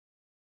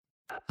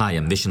Hi,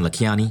 I'm Vishen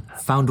Lakiani,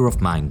 founder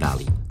of Mind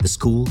Valley, the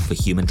school for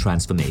human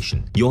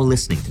transformation. You're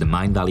listening to the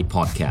Mind Valley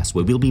podcast,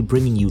 where we'll be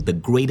bringing you the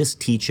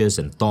greatest teachers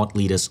and thought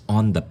leaders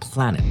on the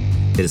planet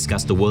to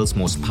discuss the world's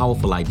most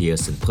powerful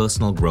ideas in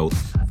personal growth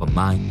for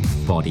mind,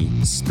 body,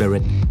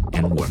 spirit,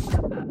 and work.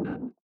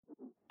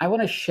 I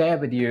want to share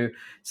with you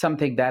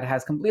something that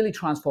has completely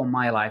transformed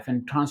my life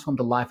and transformed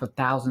the life of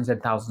thousands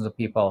and thousands of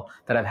people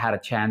that I've had a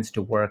chance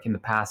to work in the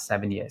past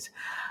 7 years.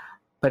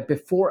 But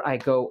before I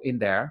go in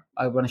there,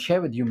 I want to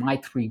share with you my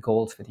 3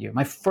 goals with you.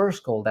 My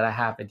first goal that I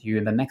have with you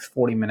in the next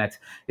 40 minutes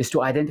is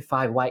to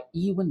identify why,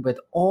 even with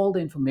all the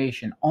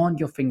information on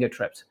your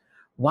fingertips,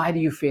 why do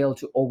you fail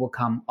to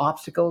overcome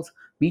obstacles,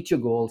 meet your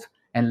goals,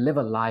 and live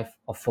a life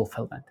of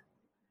fulfillment?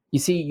 You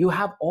see, you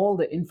have all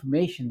the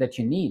information that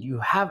you need. You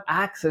have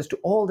access to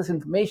all this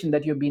information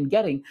that you've been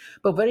getting,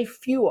 but very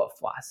few of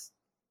us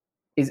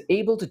is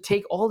able to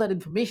take all that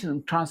information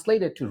and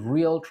translate it to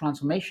real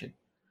transformation.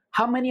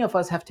 How many of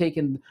us have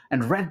taken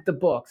and read the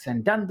books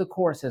and done the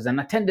courses and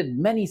attended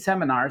many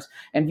seminars,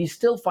 and we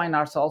still find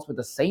ourselves with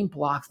the same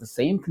blocks, the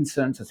same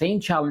concerns, the same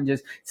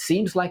challenges?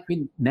 Seems like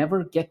we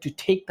never get to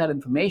take that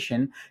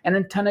information and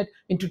then turn it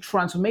into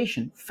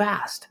transformation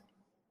fast.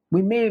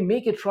 We may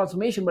make a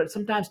transformation, but it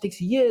sometimes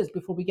takes years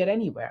before we get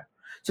anywhere.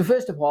 So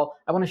first of all,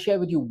 I want to share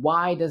with you,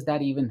 why does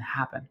that even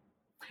happen?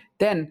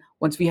 Then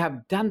once we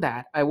have done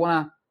that, I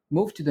want to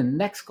move to the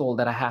next goal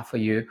that I have for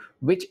you,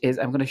 which is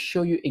I'm going to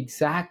show you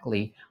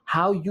exactly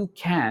how you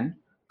can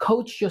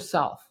coach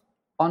yourself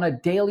on a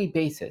daily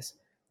basis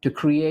to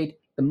create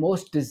the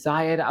most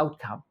desired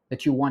outcome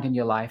that you want in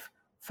your life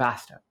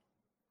faster.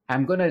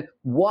 I'm going to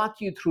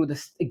walk you through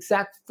this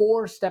exact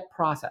 4-step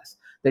process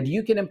that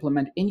you can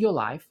implement in your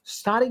life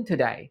starting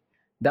today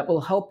that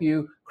will help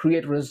you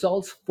create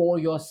results for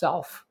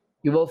yourself.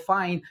 You will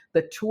find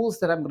the tools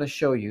that I'm going to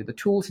show you, the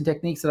tools and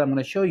techniques that I'm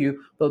going to show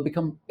you, will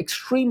become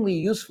extremely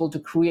useful to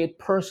create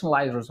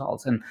personalized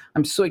results. And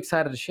I'm so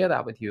excited to share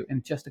that with you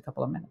in just a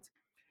couple of minutes.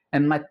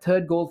 And my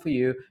third goal for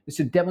you is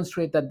to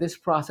demonstrate that this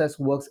process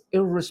works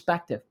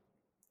irrespective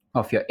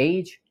of your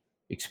age,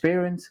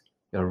 experience,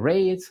 your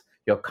race,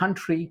 your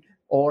country,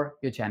 or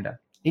your gender.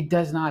 It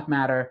does not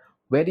matter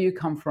where do you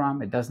come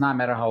from. It does not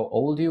matter how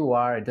old you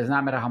are. It does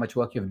not matter how much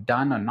work you've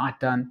done or not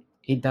done.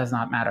 It does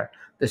not matter.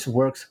 This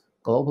works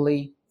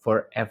globally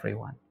for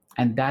everyone.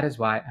 And that is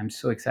why I'm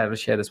so excited to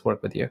share this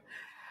work with you.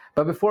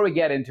 But before we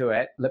get into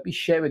it, let me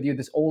share with you,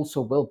 this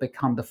also will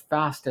become the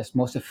fastest,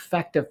 most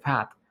effective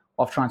path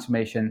of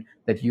transformation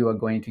that you are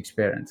going to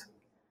experience.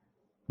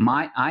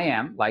 I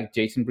am, like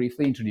Jason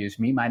briefly introduced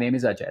me, my name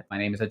is Ajit. My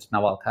name is Ajit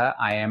Nawalkha.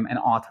 I am an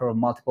author of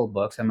multiple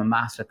books. I'm a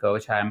master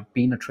coach. I've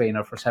been a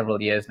trainer for several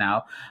years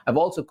now. I've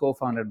also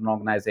co-founded an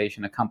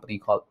organization, a company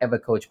called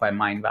EverCoach by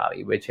Mind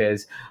Valley, which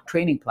is a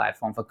training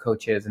platform for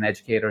coaches and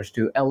educators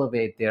to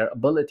elevate their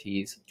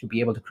abilities to be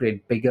able to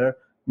create bigger,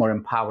 more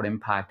empowered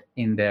impact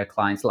in their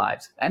clients'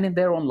 lives and in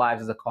their own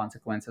lives as a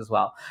consequence as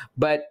well.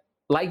 But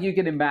like you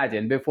can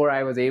imagine, before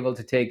I was able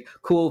to take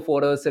cool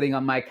photos sitting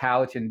on my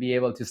couch and be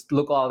able to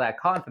look all that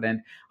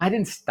confident, I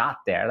didn't start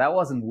there. That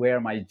wasn't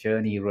where my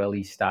journey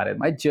really started.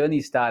 My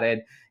journey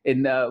started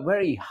in a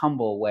very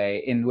humble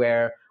way, in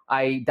where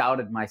I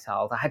doubted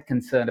myself. I had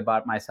concern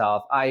about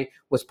myself. I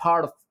was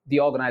part of the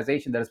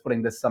organization that is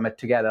putting this summit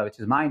together, which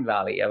is Mind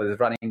Valley. I was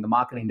running the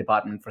marketing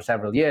department for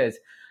several years.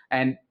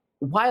 And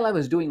while I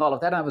was doing all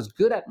of that, and I was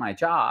good at my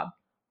job,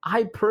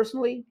 I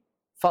personally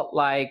felt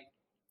like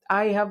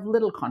I have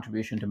little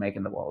contribution to make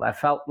in the world. I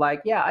felt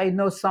like, yeah, I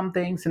know some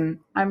things and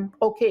I'm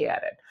okay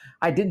at it.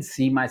 I didn't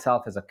see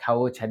myself as a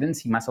coach. I didn't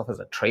see myself as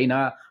a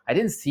trainer. I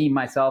didn't see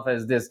myself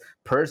as this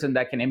person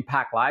that can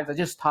impact lives. I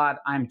just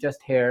thought, I'm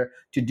just here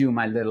to do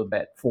my little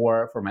bit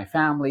for my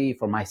family,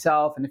 for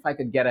myself. And if I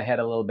could get ahead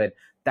a little bit,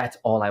 that's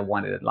all I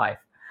wanted in life.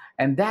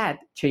 And that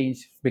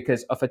changed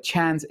because of a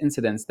chance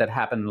incident that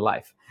happened in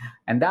life.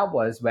 And that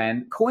was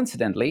when,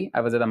 coincidentally,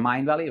 I was at a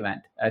Mind Valley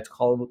event. It's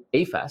called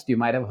A-Fest. You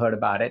might have heard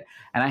about it.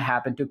 And I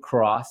happened to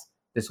cross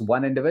this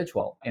one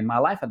individual in my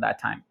life at that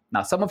time.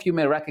 Now, some of you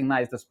may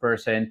recognize this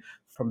person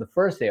from the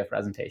first day of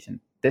presentation.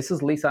 This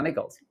is Lisa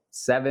Nichols,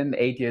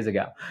 7-8 years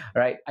ago,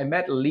 right? I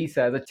met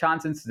Lisa as a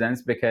chance incident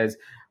because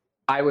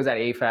I was at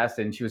A-Fest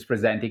and she was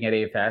presenting at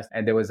A-Fest,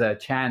 and there was a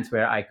chance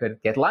where I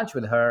could get lunch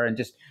with her and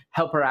just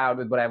help her out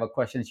with whatever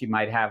questions she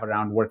might have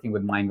around working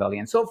with Mind Valley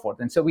and so forth.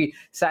 And so we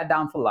sat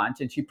down for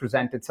lunch and she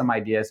presented some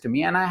ideas to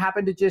me, and I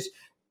happened to just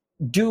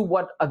do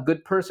what a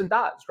good person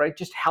does, right?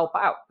 Just help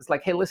out. It's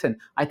like, hey, listen,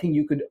 I think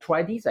you could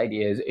try these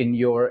ideas in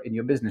your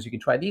business. You can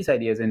try these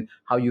ideas in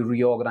how you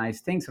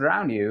reorganize things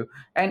around you.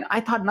 And I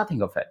thought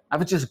nothing of it. I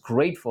was just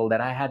grateful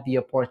that I had the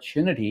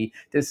opportunity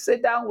to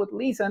sit down with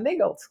Lisa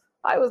Nichols.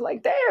 I was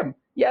like, damn,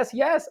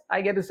 yes,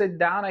 I get to sit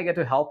down, I get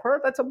to help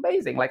her. That's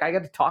amazing. Like, I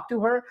get to talk to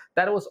her.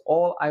 That was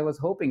all I was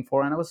hoping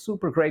for. And I was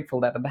super grateful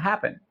that it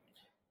happened.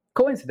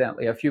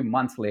 Coincidentally, a few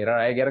months later,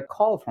 I get a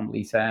call from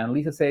Lisa, and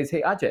Lisa says,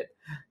 hey, Ajit,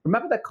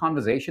 remember that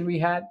conversation we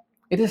had?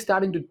 It is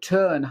starting to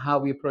turn how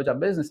we approach our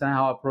business and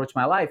how I approach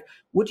my life.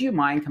 Would you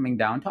mind coming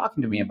down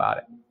talking to me about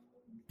it?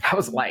 I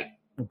was like,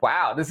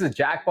 Wow, this is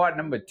jackpot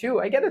number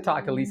 2. I get to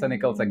talk to Lisa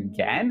Nichols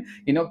again.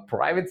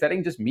 Private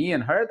setting, just me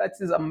and her. That's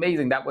just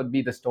amazing. That would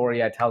be the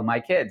story I tell my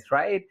kids,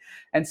 right?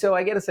 And so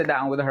I get to sit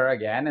down with her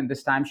again. And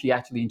this time she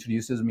actually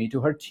introduces me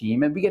to her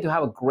team and we get to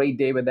have a great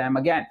day with them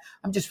again.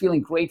 I'm just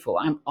feeling grateful.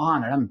 I'm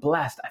honored. I'm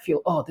blessed. I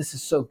feel, oh, this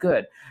is so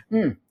good.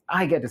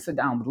 I get to sit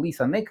down with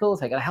Lisa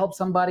Nichols. I got to help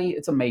somebody.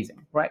 It's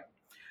amazing, right?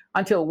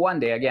 Until one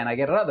day, again, I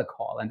get another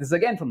call, and this is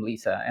again from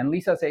Lisa. And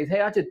Lisa says, hey,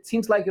 Ajit, it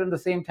seems like you're in the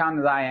same town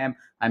as I am.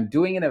 I'm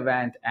doing an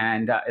event,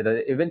 and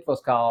the event was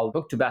called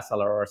Book to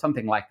Bestseller or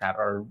something like that,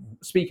 or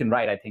Speak and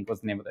Write, I think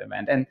was the name of the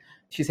event. And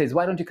she says,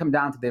 why don't you come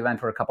down to the event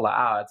for a couple of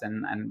hours,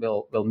 and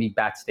we'll meet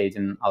backstage,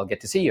 and I'll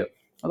get to see you.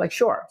 I'm like,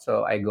 sure.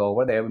 So I go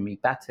over there, we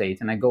meet backstage,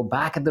 and I go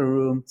back at the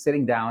room,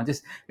 sitting down,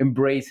 just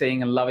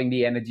embracing and loving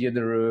the energy of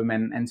the room,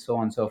 and so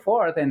on and so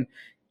forth. And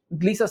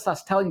Lisa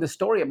starts telling the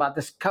story about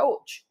this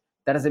coach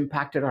that has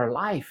impacted her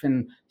life.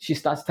 And she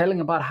starts telling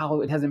about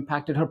how it has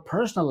impacted her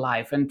personal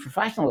life and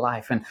professional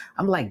life. And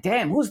I'm like,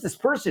 damn, who's this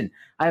person?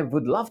 I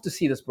would love to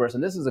see this person.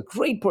 This is a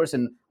great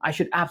person. I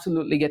should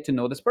absolutely get to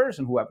know this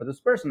person, whoever this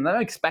person. And I'm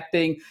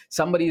expecting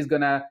somebody is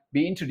going to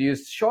be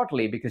introduced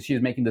shortly because she's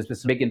making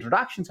this big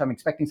introduction. So I'm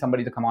expecting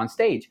somebody to come on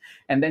stage.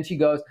 And then she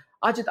goes,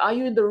 Ajit, are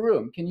you in the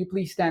room? Can you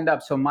please stand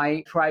up so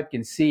my tribe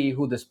can see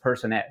who this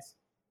person is?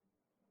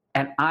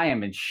 And I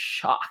am in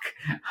shock.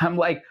 I'm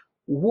like,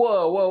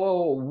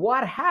 whoa,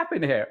 what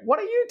happened here? What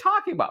are you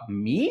talking about?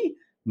 Me,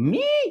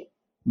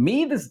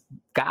 this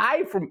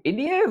guy from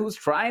India who's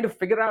trying to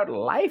figure out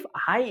life?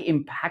 I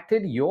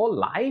impacted your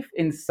life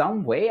in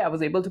some way. I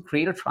was able to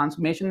create a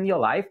transformation in your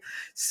life,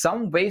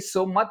 some way,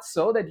 so much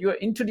so that you're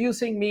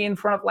introducing me in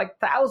front of like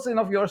thousands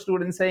of your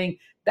students saying,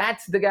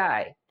 that's the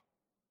guy.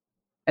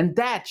 And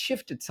that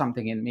shifted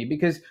something in me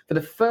because for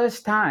the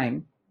first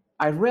time,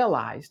 I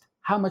realized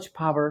how much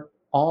power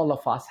all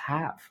of us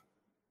have.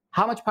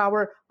 How much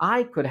power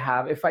I could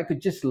have if I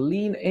could just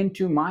lean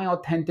into my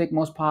authentic,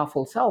 most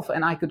powerful self,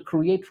 and I could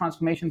create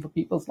transformation for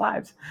people's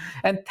lives.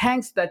 And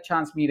thanks to that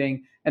chance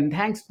meeting, and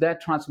thanks to that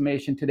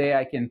transformation, today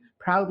I can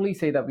proudly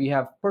say that we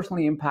have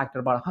personally impacted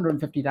about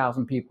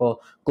 150,000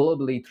 people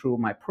globally through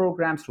my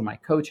programs, through my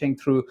coaching,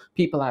 through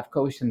people I've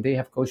coached and they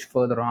have coached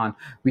further on.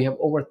 We have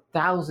over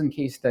 1,000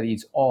 case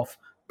studies of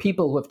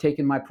people who have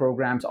taken my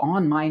programs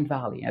on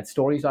Mindvalley at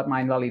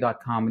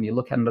stories.mindvalley.com. When you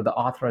look under the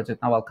author, Ajit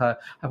Nawalkha,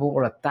 I have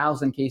over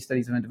 1,000 case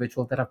studies of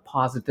individuals that have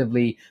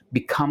positively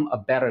become a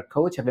better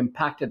coach, have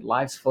impacted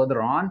lives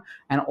further on,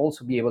 and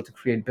also be able to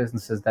create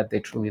businesses that they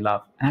truly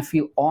love. And I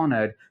feel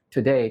honored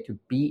today to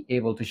be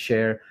able to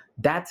share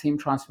that same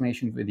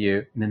transformation with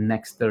you in the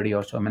next 30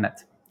 or so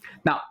minutes.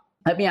 Now,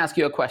 let me ask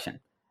you a question.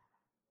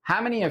 How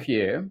many of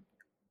you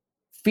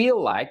feel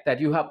like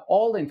that you have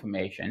all the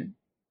information,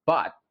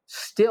 but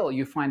still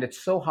you find it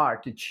so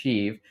hard to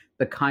achieve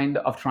the kind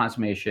of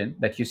transformation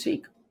that you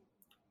seek?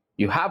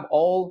 You have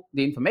all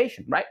the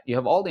information, right? You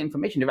have all the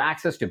information. You have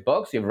access to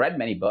books. You've read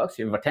many books.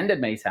 You've attended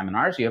many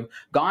seminars. You have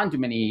gone to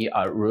many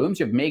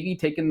rooms. You've maybe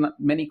taken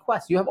many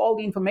quests. You have all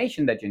the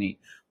information that you need.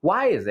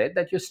 Why is it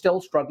that you're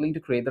still struggling to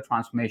create the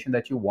transformation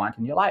that you want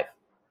in your life?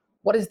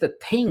 What is the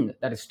thing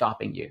that is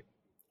stopping you?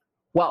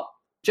 Well,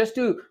 just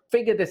to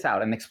figure this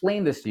out and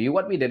explain this to you,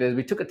 what we did is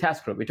we took a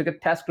test group. We took a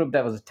test group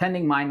that was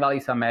attending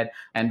Mindvalley Summit,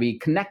 and we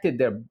connected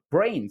their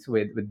brains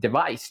with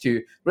device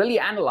to really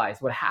analyze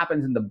what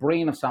happens in the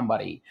brain of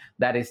somebody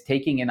that is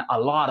taking in a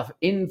lot of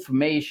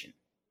information,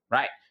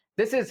 right?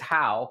 This is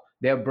how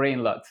their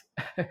brain looks.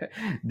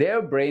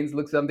 Their brains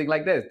look something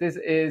like this. This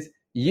is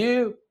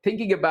you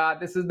thinking about,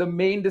 this is the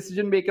main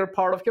decision maker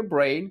part of your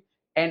brain,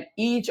 and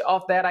each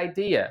of that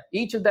idea,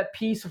 each of that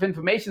piece of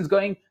information is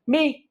going,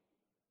 me.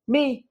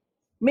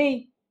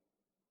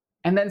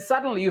 And then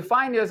suddenly you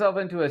find yourself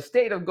into a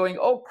state of going,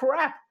 oh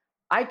crap,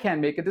 I can't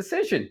make a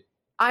decision.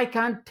 I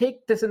can't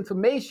take this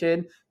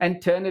information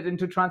and turn it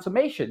into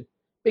transformation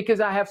because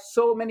I have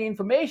so many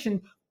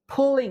information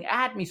pulling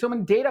at me, so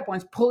many data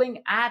points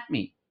pulling at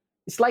me.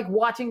 It's like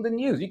watching the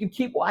news. You can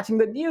keep watching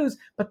the news,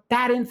 but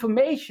that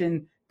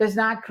information does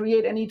not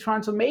create any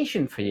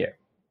transformation for you.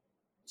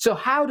 So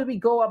how do we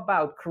go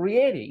about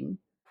creating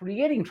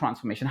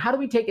transformation? How do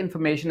we take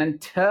information and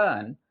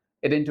turn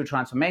it into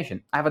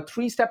transformation? I have a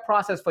 3-step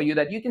process for you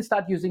that you can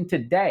start using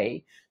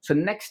today. So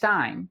next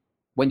time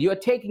when you're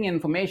taking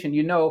information,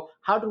 you know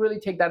how to really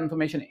take that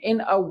information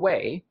in a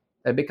way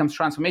that becomes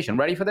transformation.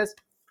 Ready for this?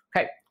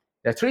 Okay,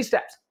 there are 3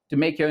 steps to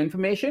make your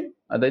information,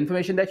 the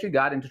information that you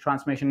got, into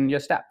transformation in your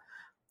step.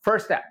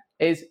 First step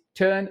is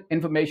turn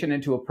information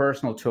into a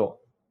personal tool.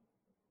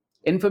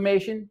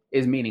 Information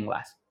is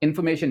meaningless.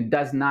 Information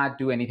does not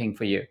do anything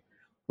for you.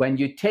 When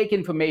you take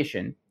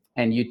information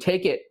and you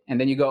take it and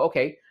then you go,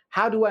 okay,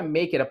 how do I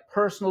make it a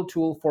personal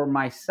tool for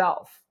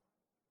myself?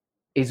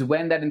 Is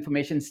when that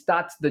information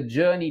starts the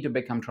journey to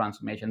become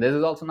transformation. This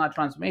is also not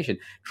transformation.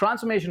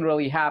 Transformation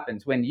really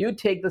happens when you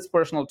take this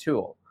personal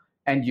tool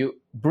and you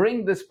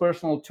bring this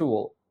personal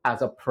tool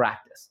as a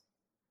practice.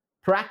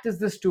 Practice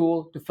this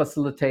tool to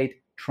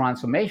facilitate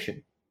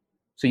transformation.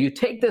 So you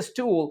take this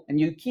tool and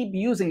you keep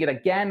using it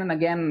again and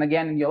again and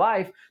again in your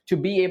life to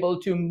be able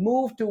to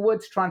move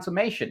towards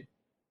transformation.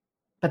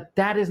 But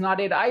that is not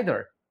it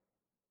either.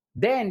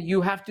 Then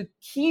you have to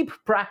keep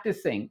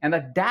practicing and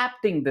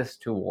adapting this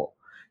tool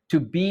to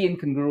be in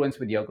congruence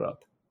with your growth.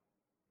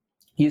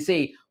 You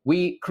see,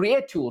 we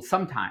create tools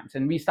sometimes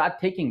and we start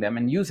taking them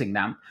and using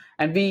them,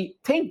 and we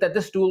think that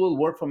this tool will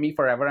work for me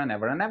forever and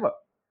ever and ever.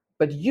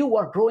 But you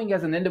are growing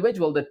as an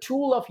individual. The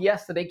tool of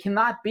yesterday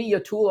cannot be your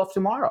tool of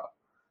tomorrow.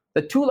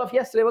 The tool of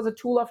yesterday was a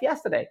tool of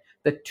yesterday.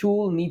 The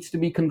tool needs to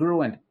be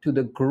congruent to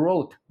the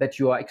growth that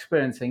you are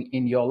experiencing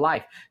in your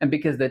life. And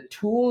because the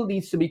tool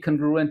needs to be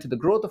congruent to the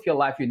growth of your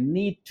life, you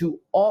need to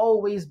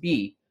always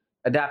be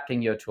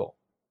adapting your tool.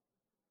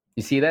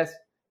 You see this?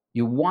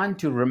 You want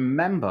to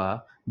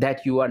remember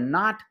that you are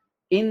not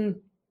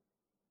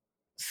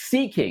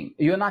seeking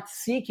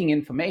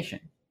information.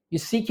 You're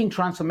seeking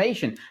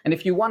transformation. And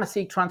if you want to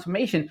seek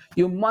transformation,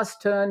 you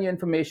must turn your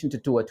information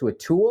to a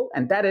tool,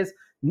 and that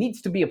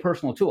needs to be a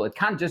personal tool. It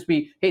can't just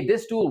be, hey,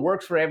 this tool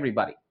works for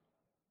everybody.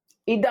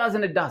 It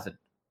doesn't.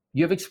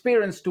 You have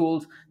experienced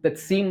tools that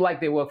seem like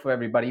they work for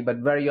everybody, but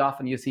very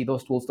often you see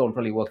those tools don't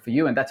really work for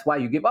you, and that's why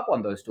you give up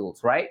on those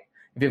tools, right?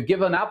 If you've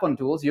given up on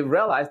tools, you've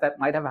realized that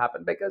might have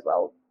happened because,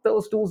 well,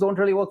 those tools don't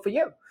really work for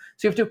you.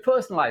 So you have to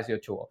personalize your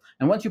tool.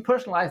 And once you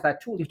personalize that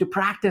tool, you have to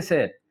practice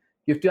it.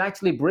 You have to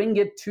actually bring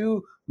it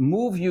to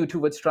move you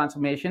towards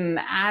transformation. And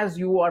as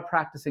you are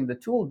practicing the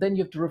tool, then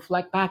you have to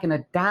reflect back and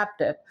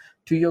adapt it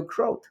to your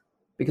growth.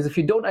 Because if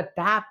you don't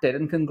adapt it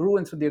in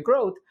congruence with your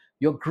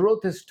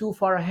growth is too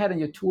far ahead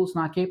and your tool's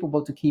not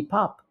capable to keep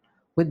up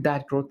with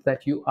that growth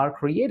that you are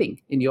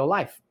creating in your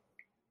life.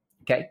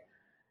 Okay?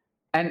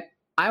 And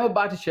I'm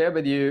about to share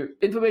with you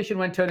information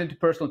when turned into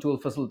personal tool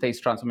facilitates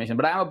transformation,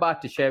 but I'm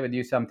about to share with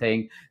you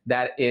something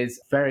that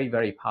is very,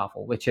 very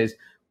powerful, which is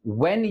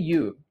when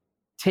you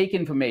take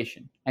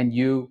information and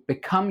you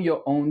become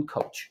your own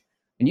coach,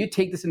 and you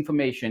take this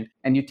information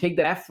and you take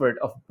the effort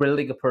of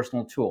building a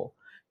personal tool,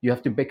 you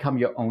have to become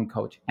your own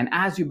coach. And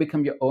as you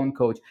become your own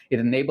coach, it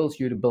enables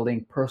you to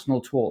building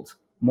personal tools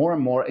more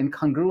and more in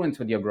congruence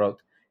with your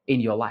growth in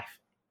your life.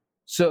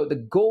 So the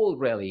goal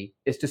really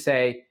is to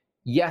say,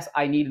 yes,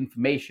 I need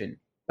information,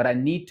 but I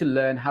need to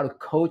learn how to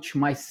coach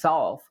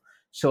myself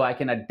so I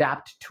can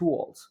adapt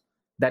tools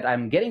that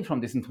I'm getting from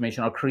this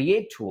information or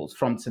create tools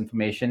from this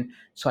information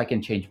so I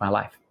can change my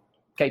life.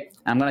 Okay,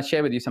 I'm going to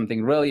share with you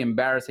something really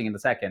embarrassing in a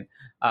second.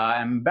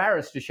 I'm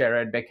embarrassed to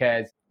share it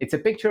because it's a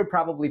picture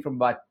probably from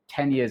about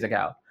 10 years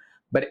ago.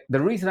 But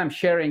the reason I'm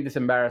sharing this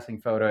embarrassing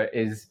photo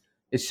is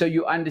so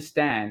you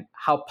understand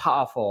how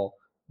powerful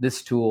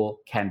this tool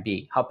can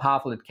be, how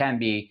powerful it can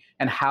be,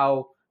 and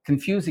how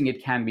confusing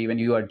it can be when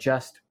you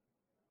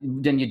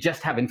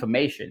just have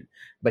information,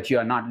 but you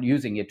are not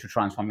using it to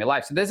transform your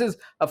life. So this is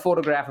a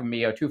photograph of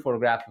me, or two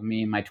photographs of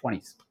me in my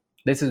 20s.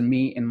 This is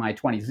me in my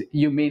 20s.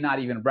 You may not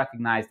even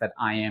recognize that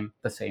I am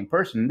the same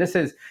person. This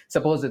is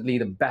supposedly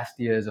the best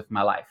years of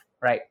my life,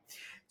 right?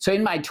 So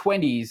in my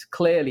 20s,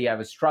 clearly I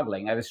was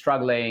struggling. I was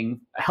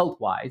struggling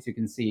health-wise, you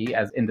can see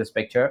as in this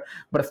picture.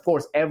 But of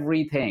course,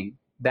 everything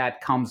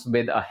that comes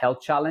with a health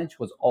challenge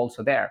was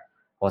also there.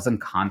 I wasn't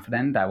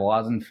confident. I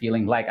wasn't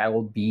feeling like I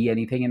will be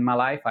anything in my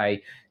life.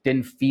 I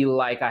didn't feel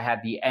like I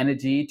had the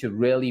energy to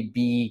really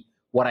be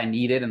what I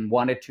needed and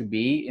wanted to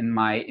be in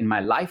my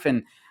life.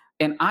 And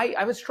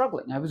I was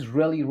struggling. I was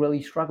really,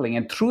 really struggling.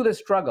 And through the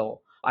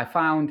struggle, I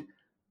found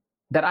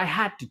that I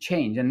had to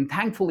change. And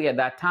thankfully at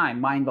that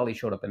time, Mindvalley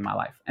showed up in my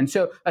life. And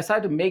so I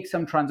started to make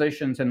some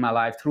transitions in my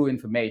life through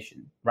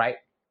information, right?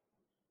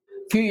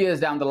 A few years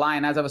down the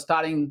line, as I was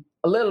starting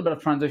a little bit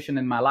of transition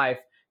in my life,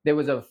 there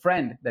was a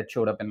friend that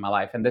showed up in my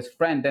life. And this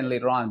friend then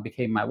later on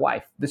became my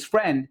wife. This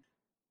friend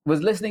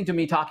was listening to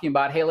me talking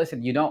about, hey,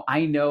 listen,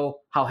 I know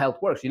how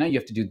health works. You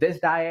have to do this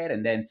diet,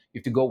 and then you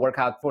have to go work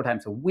out 4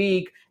 times a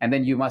week, and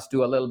then you must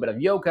do a little bit of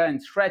yoga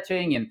and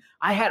stretching. And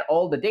I had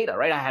all the data,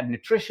 right? I had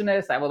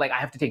nutritionists. I was like, I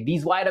have to take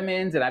these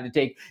vitamins, and I have to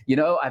take,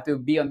 I have to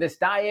be on this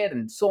diet,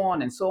 and so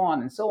on and so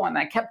on and so on. And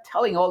I kept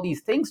telling all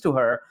these things to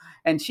her,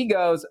 and she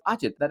goes,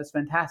 Ajit, that is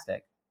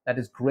fantastic. That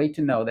is great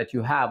to know that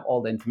you have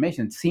all the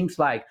information. It seems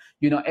like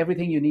you know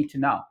everything you need to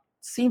know.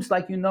 Seems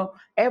like you know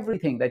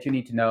everything that you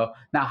need to know.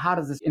 Now, how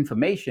does this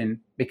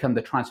information become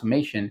the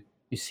transformation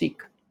you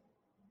seek?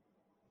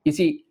 You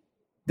see,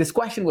 this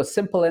question was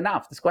simple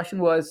enough. This question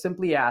was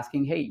simply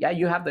asking, hey, yeah,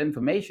 you have the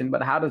information,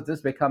 but how does this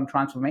become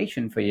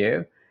transformation for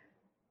you?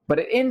 But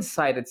it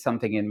incited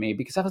something in me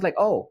because I was like,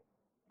 oh,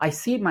 I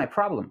see my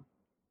problem.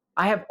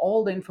 I have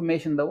all the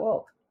information in the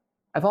world.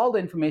 I have all the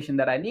information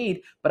that I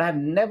need, but I've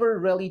never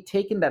really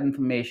taken that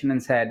information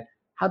and said,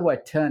 how do I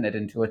turn it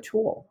into a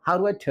tool? How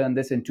do I turn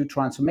this into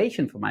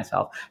transformation for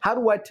myself? How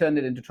do I turn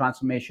it into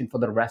transformation for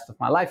the rest of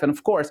my life? And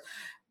of course,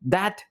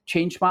 that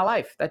changed my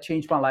life. That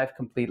changed my life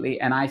completely.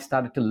 And I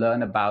started to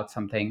learn about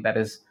something that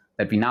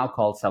we now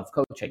call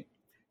self-coaching.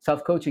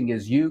 Self-coaching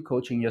is you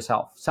coaching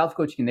yourself.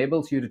 Self-coaching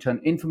enables you to turn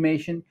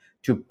information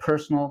to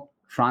personal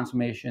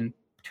transformation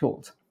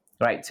tools.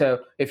 Right. So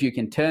if you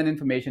can turn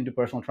information to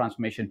personal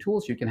transformation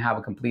tools, you can have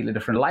a completely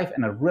different life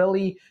and a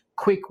really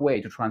quick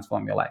way to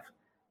transform your life.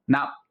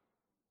 Now,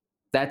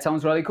 that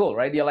sounds really cool,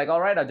 right? You're like,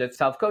 all right, I did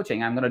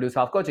self-coaching. I'm going to do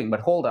self-coaching. But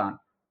hold on.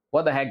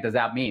 What the heck does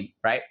that mean,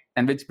 right?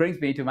 And which brings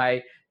me to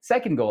my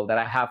second goal that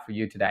I have for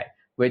you today,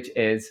 which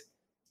is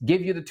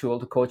give you the tool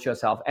to coach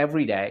yourself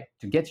every day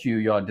to get you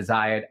your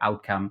desired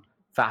outcome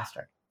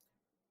faster.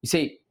 You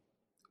see,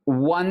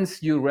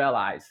 once you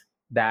realize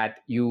that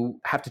you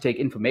have to take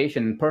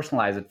information and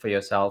personalize it for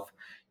yourself,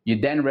 you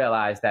then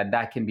realize that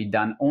that can be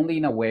done only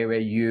in a way where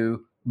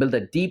you build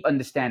a deep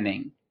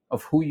understanding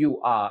of who you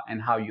are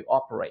and how you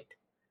operate.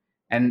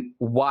 And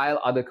while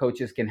other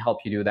coaches can help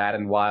you do that,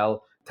 and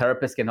while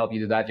therapists can help you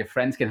do that, your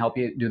friends can help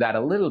you do that a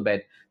little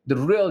bit, the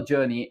real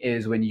journey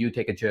is when you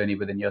take a journey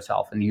within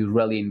yourself and you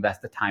really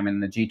invest the time and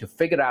energy to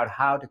figure out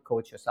how to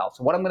coach yourself.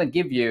 So what I'm going to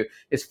give you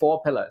is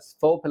four pillars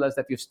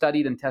that we've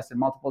studied and tested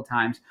multiple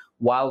times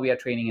while we are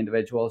training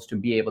individuals to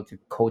be able to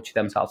coach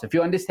themselves. If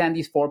you understand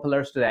these four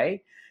pillars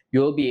today,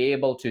 you'll be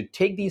able to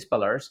take these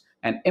pillars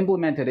and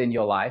implement it in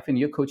your life, in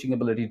your coaching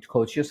ability to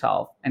coach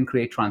yourself and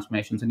create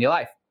transformations in your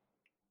life.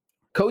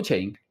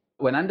 Coaching,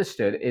 when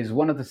understood, is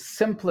one of the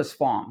simplest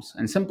forms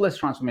and simplest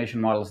transformation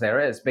models there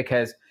is,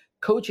 because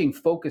coaching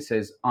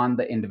focuses on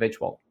the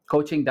individual.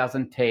 Coaching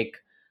doesn't take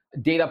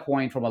data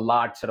point from a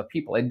large set of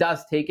people. It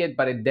does take it,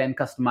 but it then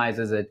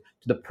customizes it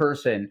to the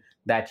person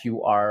that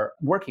you are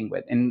working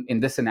with. In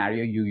this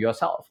scenario, you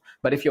yourself.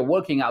 But if you're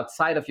working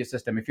outside of your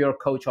system, if you're a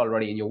coach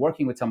already and you're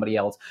working with somebody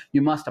else,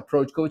 you must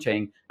approach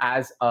coaching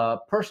as a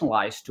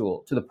personalized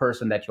tool to the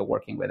person that you're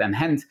working with. And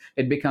hence,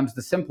 it becomes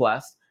the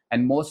simplest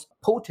and most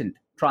potent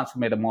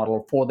transformative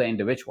model for the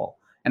individual.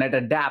 And it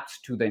adapts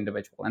to the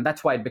individual. And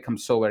that's why it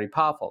becomes so very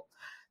powerful.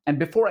 And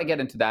before I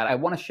get into that, I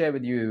want to share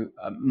with you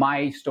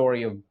my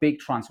story of big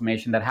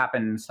transformation that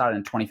happened and started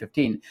in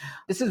 2015.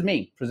 This is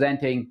me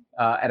presenting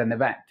at an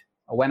event.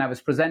 When I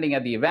was presenting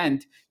at the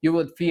event, you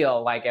would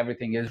feel like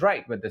everything is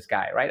right with this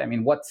guy, right? I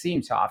mean, what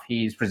seems off?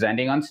 He's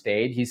presenting on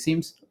stage. He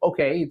seems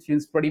okay. He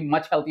seems pretty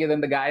much healthier than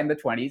the guy in the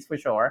 20s for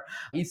sure.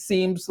 He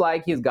seems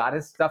like he's got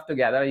his stuff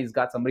together. He's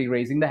got somebody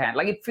raising the hand.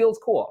 Like, it feels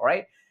cool,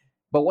 right?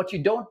 But what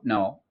you don't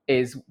know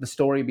is the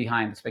story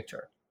behind this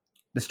picture.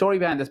 The story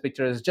behind this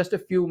picture is just a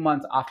few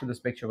months after this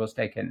picture was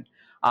taken,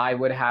 I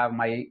would have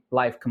my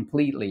life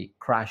completely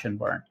crash and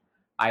burn.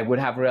 I would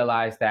have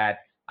realized that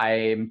I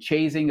am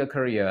chasing a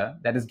career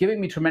that is giving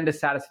me tremendous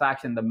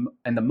satisfaction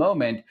in the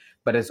moment,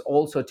 but is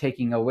also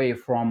taking away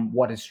from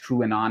what is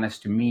true and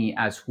honest to me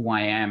as who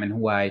I am and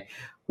who I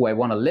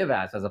want to live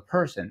as a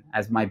person,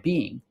 as my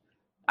being.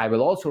 I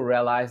will also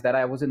realize that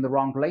I was in the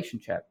wrong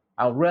relationship.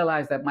 I'll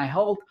realize that my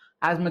health,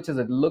 as much as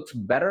it looks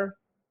better,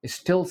 is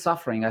still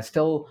suffering. I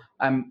still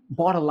am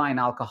borderline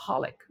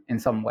alcoholic in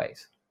some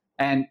ways.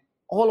 And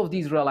all of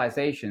these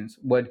realizations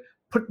would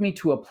put me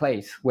to a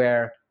place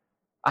where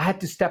I had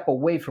to step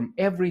away from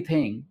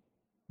everything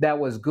that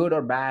was good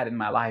or bad in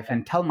my life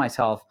and tell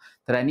myself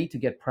that I need to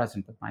get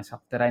present with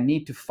myself, that I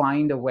need to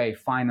find a way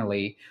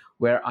finally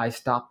where I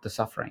stop the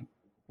suffering,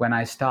 when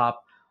I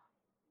stop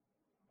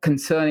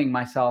concerning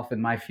myself with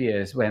my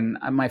fears, when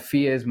my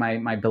fears,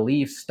 my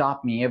beliefs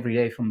stop me every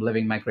day from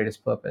living my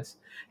greatest purpose.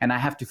 And I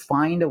have to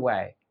find a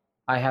way.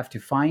 I have to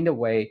find a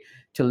way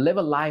to live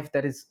a life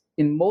that is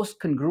in most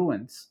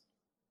congruence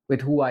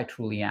with who I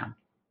truly am.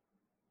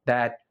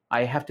 That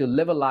I have to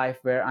live a life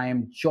where I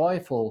am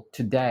joyful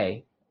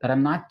today, that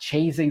I'm not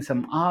chasing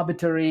some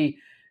arbitrary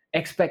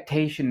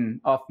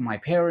expectation of my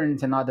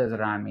parents and others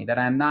around me, that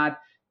I'm not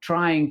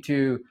trying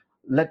to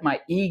let my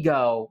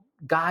ego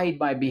guide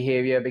my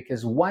behavior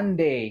because one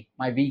day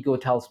my ego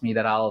tells me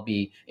that I'll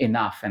be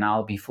enough and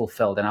I'll be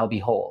fulfilled and I'll be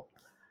whole.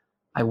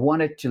 I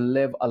wanted to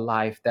live a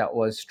life that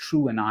was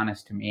true and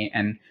honest to me.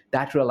 And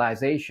that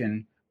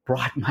realization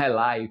brought my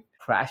life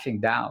crashing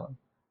down.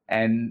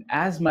 And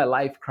as my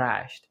life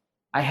crashed,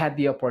 I had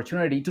the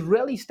opportunity to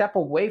really step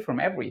away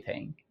from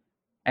everything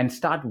and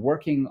start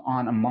working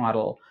on a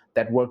model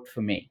that worked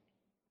for me.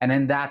 And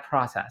in that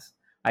process,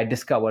 I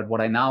discovered what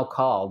I now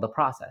call the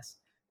process.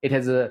 It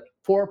has a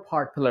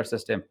 4-part pillar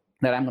system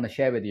that I'm going to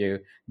share with you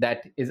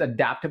that is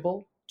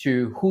adaptable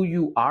to who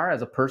you are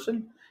as a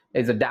person,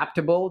 is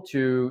adaptable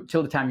to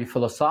till the time you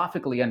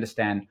philosophically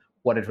understand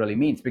what it really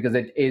means, because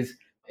it is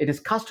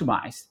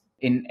customized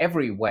in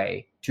every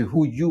way to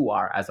who you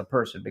are as a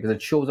person, because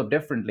it shows up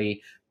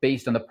differently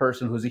based on the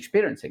person who's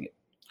experiencing it.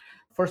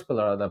 First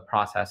pillar of the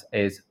process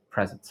is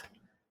presence.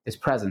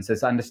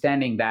 It's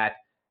understanding that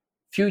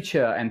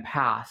future and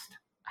past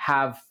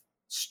have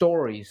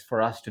stories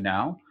for us to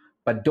know,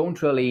 but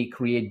don't really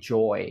create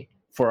joy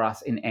for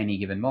us in any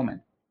given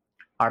moment.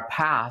 Our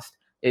past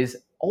is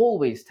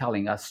always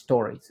telling us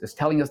stories. It's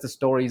telling us the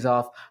stories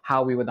of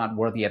how we were not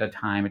worthy at a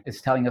time. It's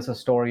telling us a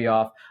story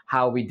of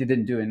how we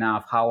didn't do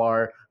enough, how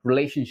our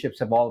relationships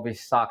have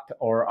always sucked,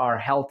 or our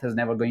health is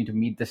never going to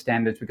meet the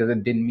standards because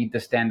it didn't meet the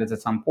standards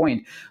at some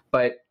point.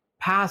 But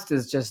past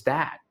is just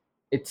that.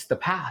 It's the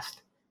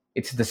past.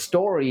 It's the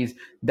stories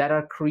that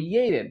are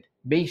created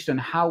based on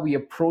how we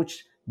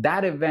approach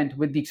that event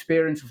with the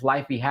experience of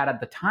life we had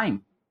at the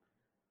time.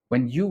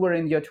 When you were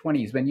in your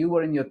 20s, when you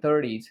were in your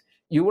 30s,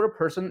 you were a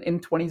person in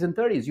 20s and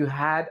 30s. You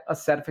had a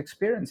set of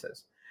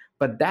experiences.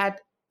 But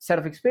that set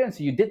of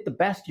experiences, you did the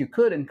best you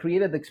could and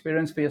created the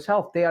experience for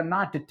yourself. They are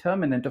not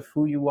determinant of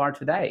who you are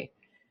today.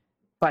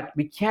 But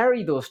we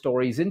carry those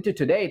stories into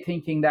today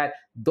thinking that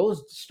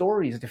those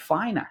stories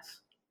define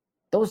us.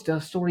 Those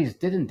stories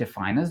didn't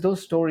define us.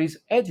 Those stories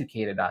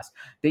educated us.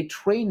 They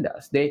trained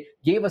us. They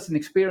gave us an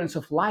experience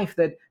of life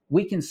that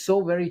we can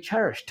so very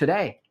cherish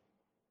today.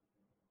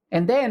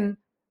 And then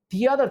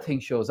the other thing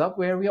shows up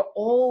where we are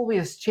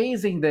always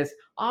chasing this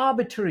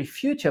arbitrary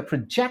future,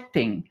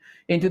 projecting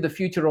into the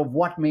future of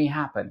what may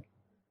happen.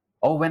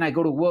 Oh, when I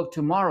go to work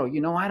tomorrow,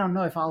 I don't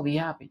know if I'll be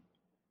happy.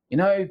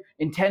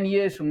 In 10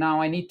 years from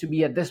now, I need to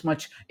be at this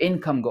much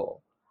income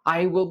goal.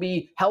 I will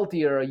be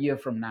healthier a year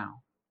from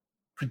now.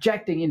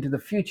 Projecting into the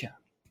future,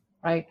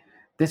 right?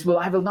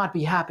 I will not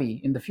be happy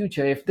in the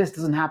future if this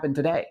doesn't happen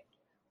today,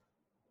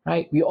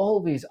 right? We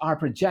always are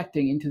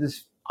projecting into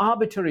this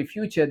arbitrary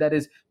future that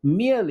is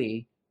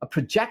merely a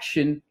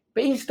projection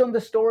based on the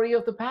story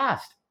of the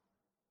past.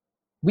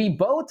 We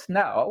both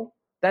know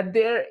that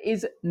there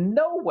is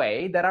no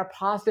way that our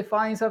past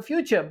defines our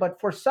future, but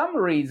for some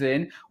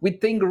reason, we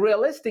think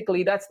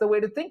realistically that's the way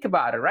to think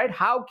about it, right?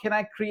 How can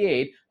I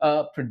create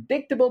a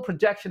predictable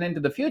projection into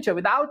the future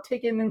without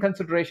taking in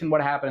consideration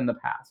what happened in the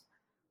past?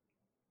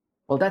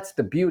 Well, that's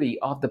the beauty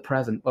of the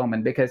present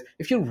moment, because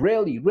if you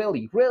really,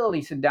 really,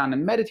 really sit down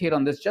and meditate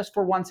on this just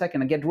for 1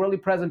 second and get really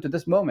present to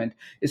this moment,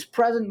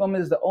 present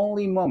moment is the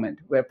only moment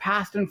where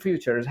past and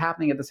future is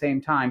happening at the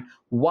same time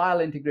while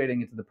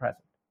integrating into the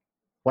present.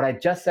 What I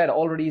just said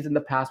already is in the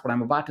past. What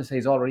I'm about to say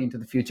is already into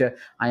the future.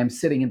 I am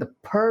sitting in the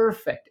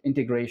perfect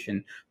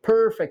integration,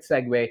 perfect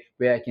segue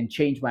where I can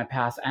change my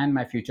past and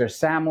my future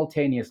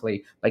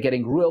simultaneously by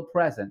getting real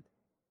present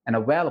and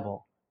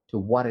available to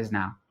what is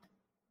now.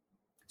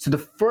 So the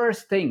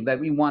first thing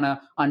that we want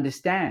to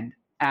understand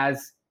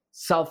as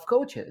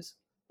self-coaches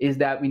is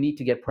that we need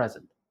to get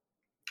present.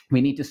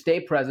 We need to stay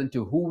present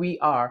to who we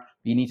are.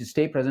 We need to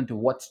stay present to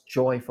what's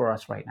joy for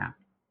us right now.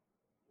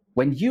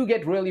 When you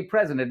get really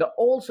present, it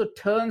also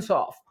turns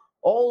off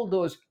all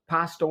those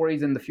past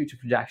stories and the future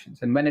projections.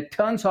 And when it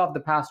turns off the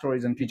past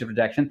stories and future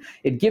projection,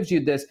 it gives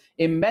you this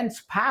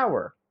immense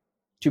power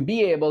to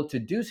be able to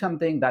do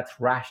something that's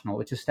rational,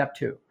 which is step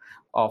 2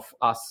 of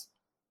us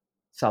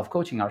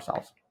self-coaching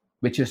ourselves,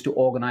 which is to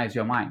organize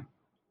your mind.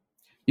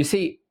 You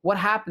see, what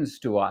happens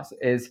to us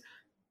is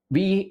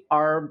we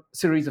are a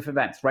series of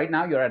events. Right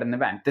now, you're at an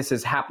event. This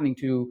is happening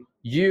to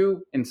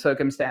you in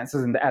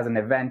circumstances and as an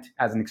event,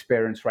 as an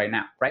experience right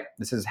now, right?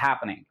 This is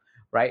happening,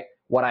 right?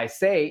 What I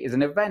say is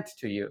an event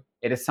to you.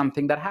 It is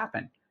something that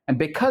happened. And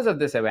because of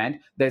this event,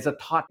 there's a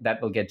thought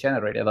that will get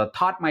generated. The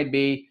thought might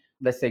be,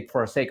 let's say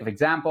for sake of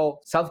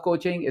example,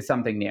 self-coaching is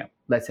something new.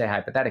 Let's say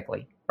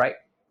hypothetically, right?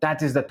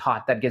 That is the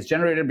thought that gets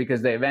generated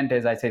because the event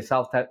is, I say,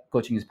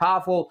 self-coaching is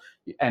powerful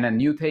and a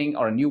new thing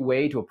or a new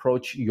way to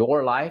approach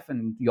your life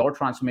and your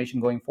transformation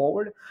going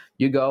forward.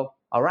 You go,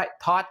 all right,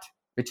 thought,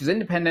 which is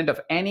independent of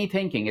any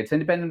thinking. It's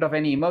independent of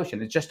any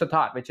emotion. It's just a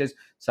thought, which is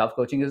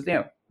self-coaching is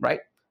new,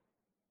 right?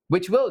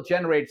 Which will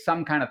generate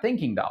some kind of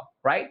thinking though,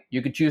 right?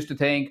 You could choose to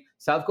think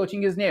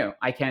self-coaching is new.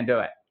 I can't do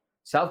it.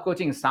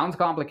 Self-coaching sounds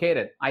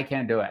complicated. I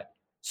can't do it.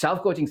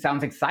 Self-coaching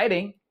sounds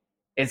exciting.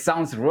 It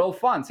sounds real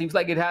fun. Seems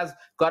like it has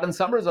gotten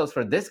some results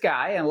for this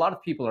guy and a lot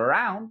of people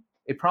around.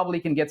 It probably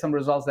can get some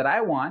results that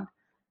I want.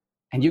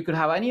 And you could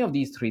have any of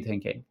these three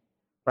thinking,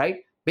 right?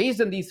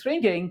 Based on these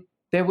thinking,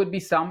 there would be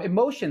some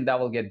emotion that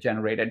will get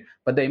generated,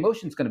 but the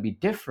emotion is going to be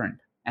different.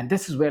 And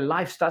this is where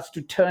life starts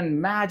to turn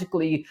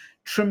magically,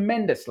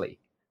 tremendously,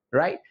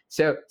 right?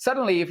 So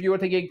suddenly, if you were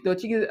thinking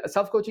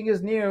self-coaching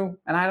is new,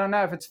 and I don't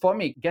know if it's for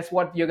me, guess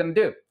what you're going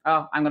to do?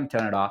 Oh, I'm going to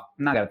turn it off.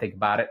 I'm not going to think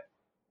about it.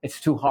 It's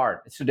too hard.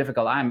 It's too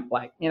difficult. I'm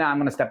like, I'm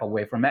going to step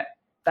away from it.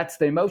 That's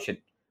the emotion,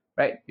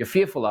 right? You're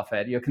fearful of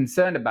it. You're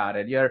concerned about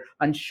it. You're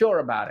unsure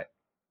about it.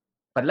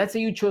 But let's say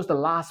you chose the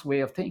last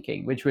way of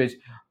thinking, which was,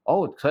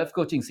 oh,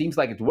 self-coaching seems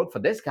like it worked for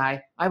this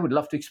guy. I would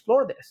love to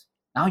explore this.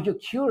 Now you're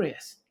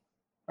curious,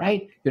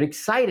 right? You're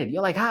excited.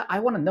 You're like, I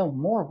want to know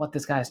more what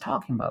this guy is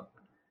talking about,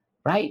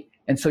 right?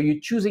 And so you're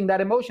choosing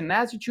that emotion. And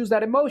as you choose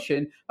that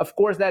emotion, of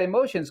course, that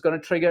emotion is going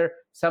to trigger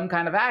some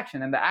kind of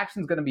action. And the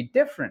action is going to be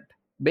different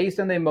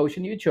based on the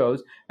emotion you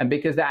chose. And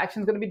because the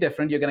action is going to be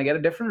different, you're going to get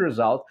a different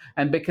result.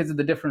 And because of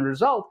the different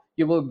result,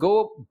 you will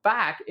go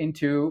back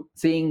into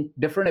seeing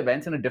different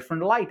events in a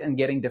different light and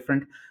getting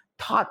different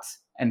thoughts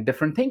and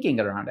different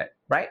thinking around it,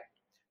 right?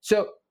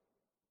 So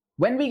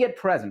when we get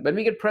present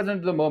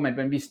to the moment,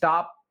 when we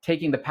stop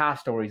taking the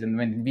past stories and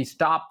when we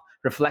stop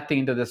reflecting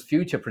into this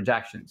future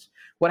projections,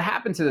 what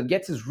happens is it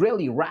gets us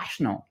really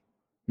rational.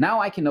 Now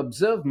I can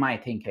observe my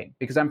thinking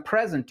because I'm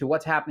present to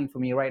what's happening for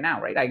me right now,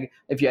 right?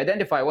 If you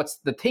identify what's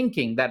the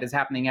thinking that is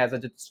happening as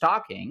it's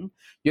talking,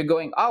 you're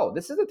going, oh,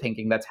 this is the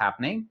thinking that's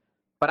happening,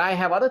 but I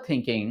have other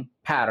thinking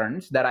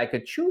patterns that I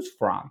could choose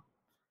from.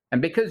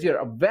 And because you're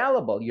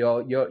available,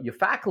 your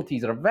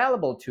faculties are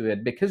available to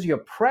it, because you're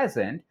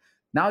present,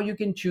 now you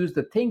can choose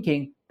the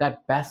thinking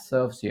that best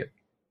serves you.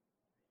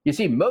 You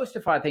see, most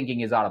of our thinking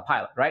is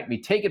autopilot, right? We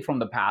take it from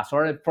the past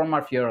or from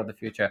our fear of the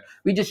future.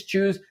 We just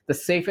choose the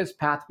safest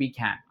path we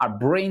can. Our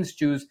brains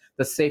choose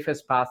the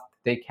safest path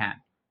they can.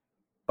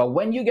 But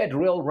when you get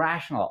real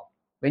rational,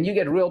 when you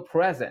get real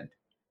present,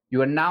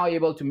 You are now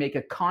able to make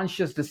a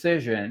conscious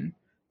decision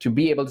to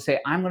be able to say,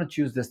 I'm going to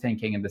choose this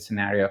thinking in this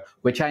scenario,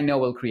 which I know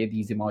will create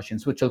these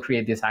emotions, which will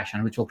create this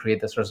action, which will create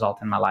this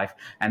result in my life.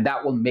 And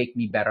that will make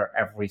me better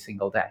every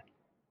single day.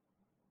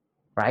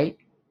 Right?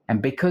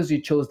 And because you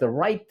chose the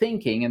right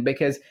thinking, and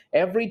because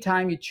every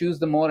time you choose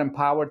the more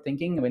empowered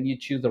thinking, when you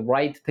choose the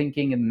right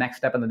thinking in the next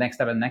step and the next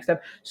step and the next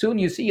step, soon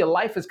you see your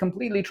life is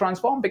completely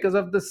transformed because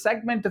of the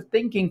segment of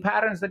thinking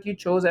patterns that you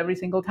chose every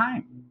single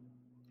time.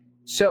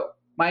 So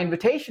my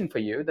invitation for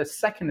you, the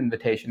second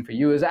invitation for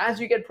you, is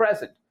as you get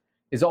present,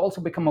 is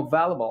also become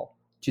available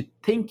to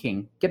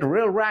thinking, get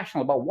real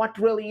rational about what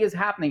really is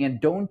happening, and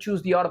don't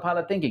choose the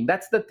autopilot thinking.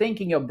 That's the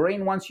thinking your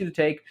brain wants you to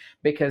take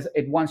because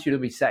it wants you to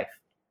be safe.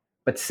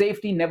 But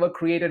safety never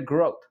created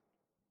growth.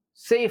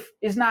 Safe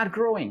is not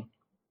growing.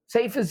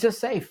 Safe is just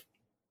safe.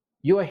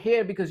 You are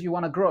here because you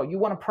want to grow. You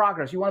want to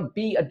progress. You want to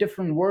be a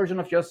different version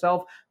of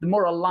yourself, the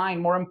more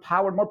aligned, more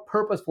empowered, more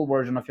purposeful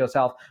version of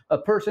yourself, a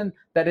person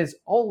that is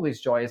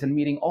always joyous and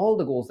meeting all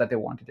the goals that they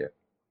want to do,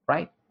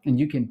 right? And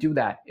you can do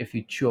that if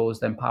you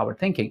chose the empowered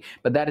thinking.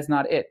 But that is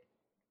not it,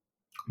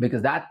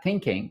 because that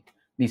thinking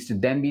needs to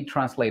then be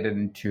translated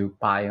into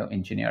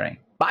bioengineering.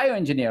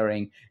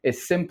 Bioengineering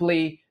is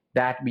simply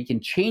that we can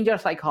change our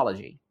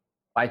psychology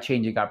by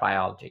changing our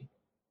biology,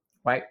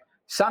 right?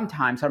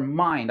 Sometimes our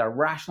mind, our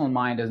rational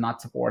mind, is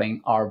not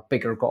supporting our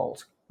bigger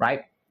goals,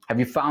 right? Have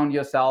you found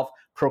yourself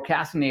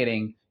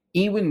procrastinating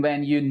even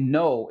when you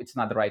know it's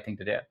not the right thing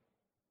to do?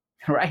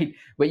 Right?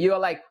 Where you're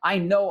like, I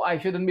know I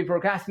shouldn't be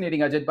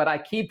procrastinating, Ajit, but I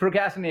keep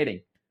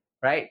procrastinating,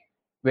 right?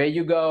 Where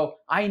you go,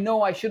 I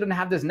know I shouldn't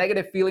have this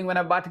negative feeling when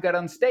I'm about to get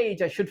on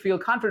stage. I should feel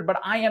confident, but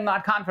I am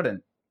not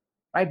confident,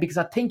 right? Because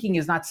our thinking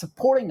is not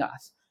supporting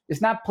us. It's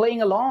not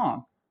playing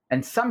along.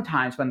 And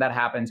sometimes when that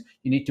happens,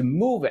 you need to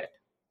move it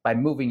by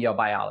moving your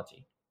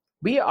biology.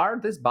 We are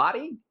this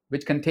body,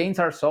 which contains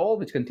our soul,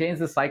 which contains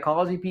the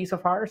psychology piece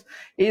of ours,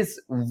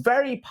 is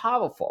very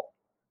powerful.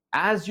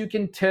 As you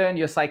can turn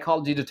your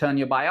psychology to turn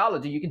your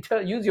biology, you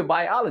can use your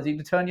biology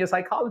to turn your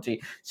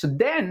psychology. So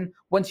then,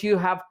 once you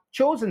have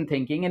chosen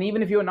thinking, and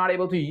even if you're not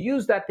able to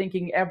use that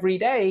thinking every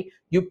day,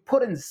 you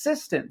put in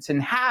systems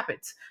and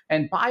habits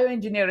and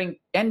bioengineering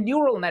and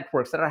neural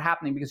networks that are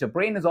happening because your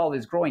brain is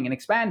always growing and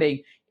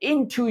expanding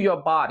into your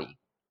body.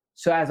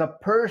 So as a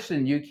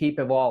person, you keep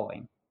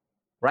evolving,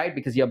 right?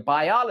 Because your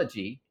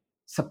biology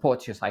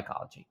supports your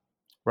psychology,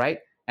 right?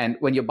 And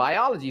when your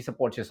biology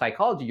supports your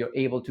psychology, you're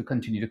able to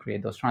continue to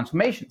create those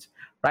transformations,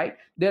 right?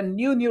 The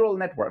new neural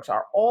networks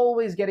are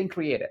always getting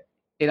created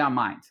in our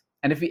minds.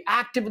 And if we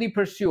actively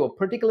pursue a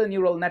particular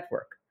neural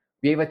network,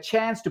 we have a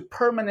chance to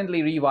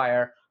permanently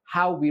rewire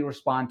how we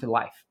respond to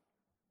life.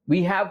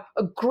 We have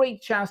a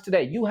great chance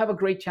today. You have a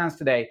great chance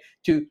today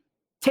to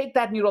take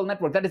that neural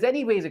network that is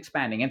anyways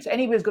expanding, and it's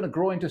anyways going to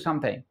grow into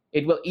something.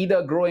 It will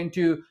either grow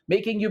into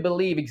making you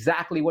believe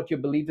exactly what you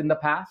believed in the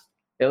past.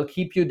 It'll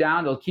keep you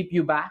down, it'll keep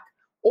you back.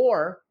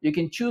 Or you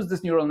can choose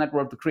this neural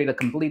network to create a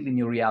completely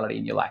new reality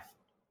in your life,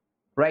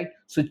 right?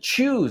 So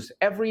choose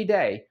every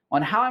day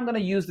on how I'm going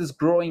to use this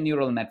growing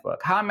neural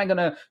network. How am I going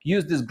to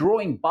use this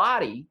growing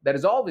body that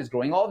is always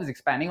growing, always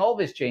expanding,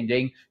 always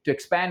changing, to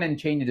expand and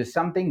change into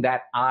something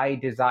that I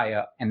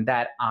desire and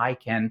that I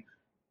can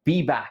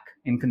be back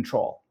in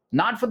control.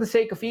 Not for the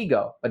sake of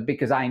ego, but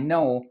because I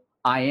know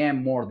I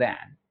am more than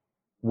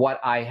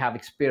what I have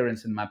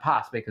experienced in my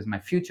past, because my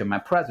future, my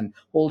present,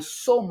 holds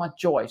so much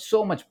joy,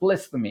 so much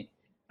bliss for me.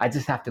 I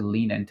just have to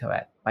lean into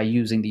it by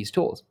using these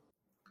tools.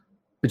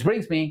 Which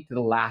brings me to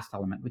the last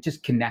element, which is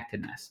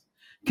connectedness.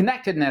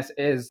 Connectedness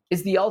is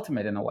the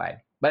ultimate in a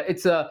way, but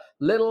it's a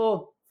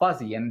little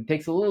fuzzy and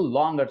takes a little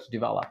longer to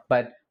develop.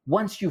 But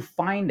once you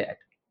find it,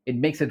 it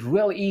makes it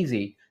real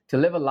easy to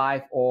live a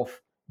life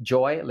of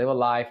joy, live a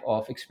life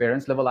of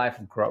experience, live a life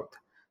of growth.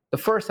 The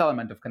first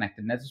element of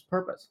connectedness is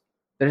purpose.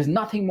 There is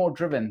nothing more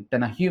driven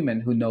than a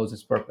human who knows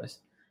his purpose.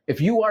 If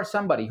you are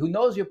somebody who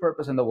knows your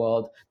purpose in the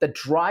world, the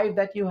drive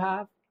that you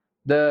have,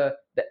 the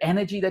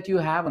energy that you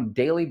have on a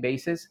daily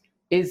basis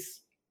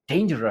is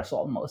dangerous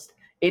almost.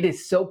 It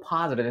is so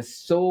positive, it's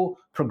so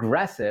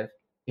progressive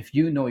if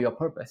you know your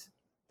purpose.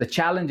 The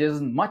challenge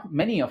is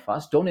many of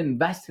us don't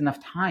invest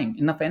enough time,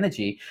 enough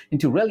energy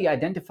into really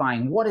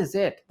identifying what is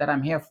it that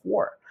I'm here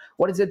for?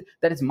 What is it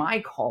that is my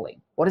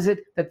calling? What is it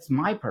that's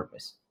my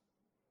purpose?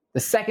 The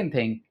second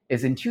thing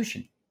is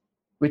intuition,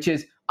 which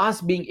is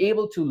us being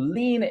able to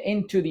lean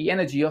into the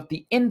energy of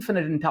the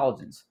infinite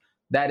intelligence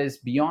that is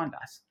beyond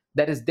us,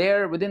 that is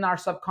there within our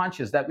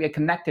subconscious, that we are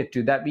connected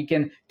to, that we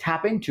can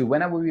tap into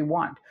whenever we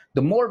want.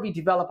 The more we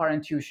develop our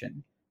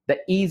intuition, the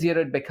easier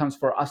it becomes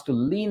for us to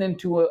lean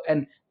into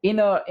an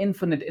inner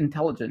infinite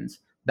intelligence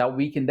that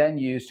we can then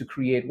use to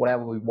create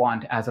whatever we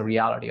want as a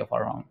reality of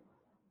our own.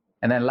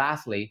 And then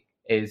lastly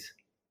is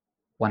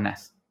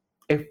oneness.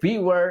 If we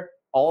were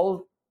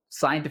all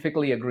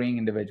scientifically agreeing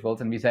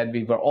individuals and we said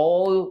we were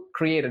all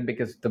created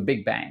because of the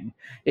Big Bang,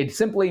 it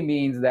simply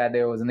means that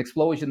there was an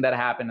explosion that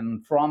happened,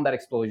 and from that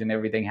explosion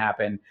everything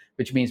happened,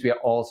 which means we are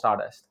all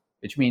stardust,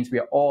 which means we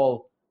are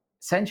all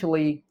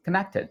essentially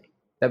connected,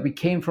 that we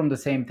came from the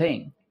same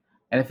thing.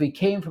 And if we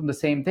came from the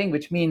same thing,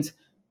 which means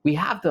We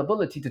have the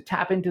ability to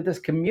tap into this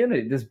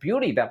community, this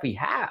beauty that we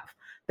have,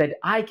 that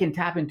I can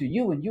tap into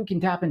you and you can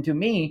tap into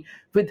me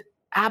with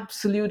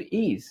absolute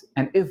ease.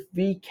 And if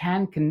we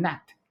can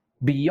connect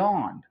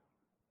beyond,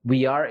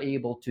 we are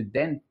able to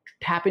then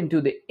tap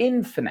into the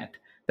infinite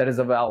that is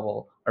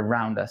available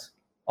around us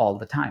all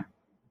the time,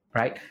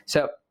 right?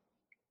 So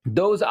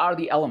those are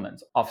the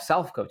elements of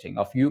self-coaching,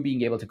 of you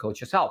being able to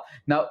coach yourself.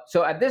 Now,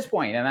 so at this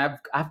point, and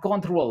I've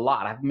gone through a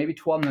lot, I have maybe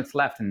 12 minutes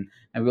left, and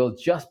we'll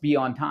just be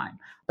on time.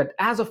 But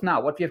as of now,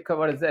 what we have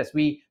covered is this.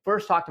 We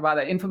first talked about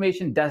that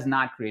information does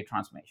not create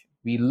transformation.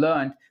 We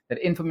learned that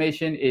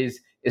information is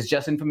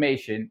just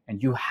information,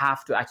 and you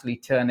have to actually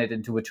turn it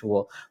into a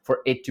tool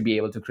for it to be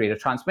able to create a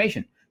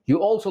transformation. You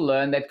also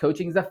learn that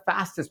coaching is the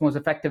fastest, most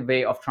effective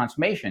way of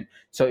transformation.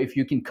 So if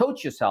you can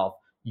coach yourself,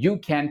 you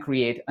can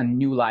create a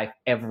new life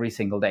every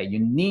single day. You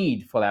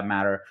need, for that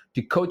matter,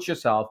 to coach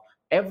yourself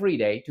every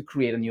day to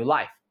create a new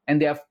life.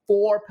 And there are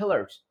 4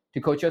 pillars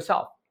to coach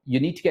yourself. You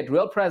need to get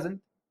real present.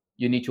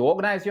 You need to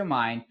organize your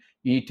mind.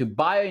 You need to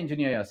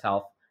bioengineer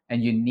yourself.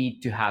 And you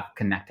need to have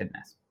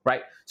connectedness,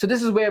 right? So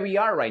this is where we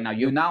are right now.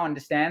 You now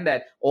understand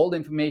that all the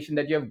information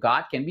that you've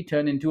got can be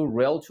turned into a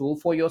real tool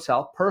for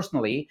yourself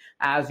personally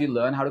as you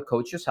learn how to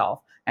coach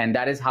yourself. And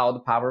that is how the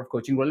power of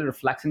coaching really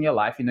reflects in your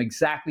life. You know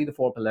exactly the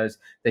 4 pillars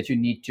that you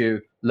need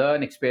to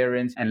learn,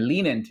 experience, and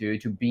lean into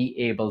to be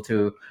able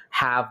to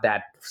have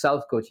that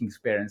self-coaching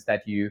experience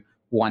that you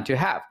want to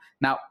have.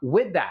 Now,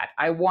 with that,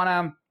 I want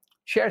to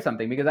share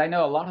something, because I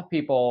know a lot of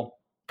people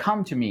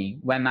come to me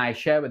when I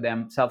share with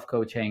them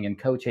self-coaching and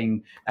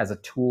coaching as a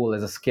tool,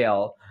 as a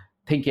skill,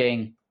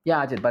 thinking,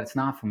 yeah, Ajit, but it's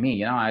not for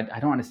me. I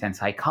don't understand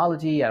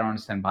psychology. I don't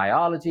understand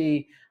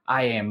biology.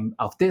 I am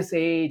of this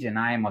age and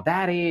I am of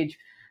that age.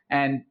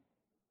 And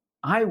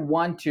I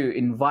want to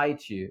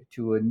invite you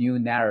to a new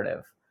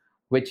narrative,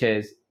 which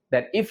is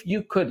that if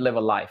you could live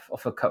a life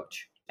of a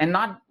coach, and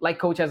not like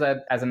coach as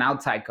an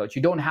outside coach,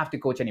 you don't have to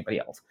coach anybody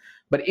else.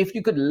 But if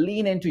you could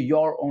lean into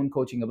your own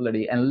coaching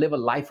ability and live a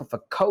life of a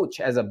coach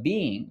as a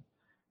being,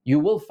 you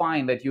will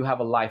find that you have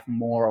a life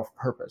more of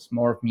purpose,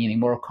 more of meaning,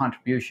 more of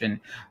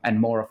contribution, and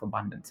more of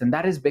abundance. And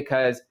that is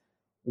because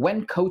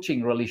when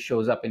coaching really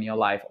shows up in your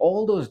life,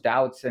 all those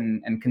doubts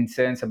and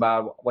concerns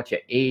about what your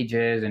age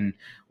is and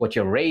what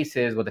your race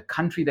is, what the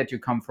country that you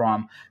come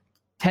from,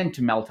 tend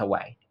to melt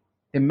away.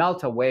 They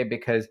melt away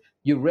because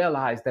you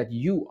realize that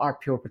you are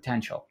pure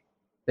potential,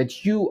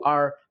 that you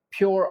are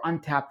pure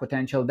untapped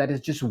potential that is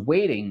just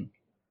waiting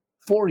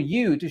for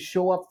you to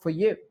show up for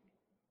you.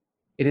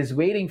 It is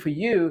waiting for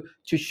you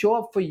to show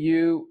up for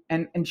you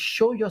and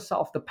show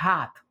yourself the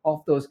path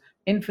of those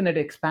infinite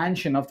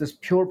expansion of this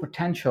pure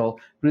potential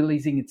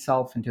releasing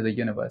itself into the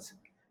universe.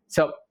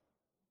 So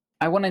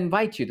I want to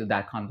invite you to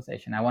that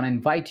conversation. I want to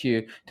invite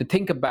you to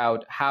think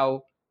about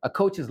how a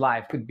coach's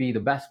life could be the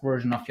best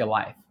version of your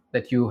life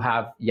that you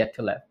have yet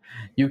to live.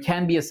 You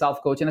can be a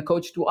self-coach and a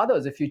coach to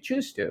others if you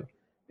choose to,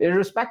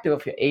 irrespective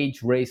of your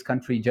age, race,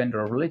 country,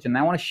 gender, or religion. And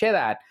I want to share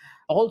that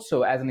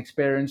also as an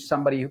experience,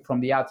 somebody from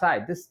the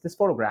outside. This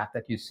photograph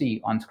that you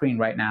see on screen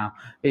right now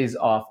is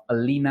of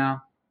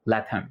Alina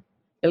Latham.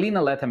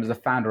 Alina Latham is the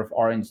founder of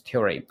Orange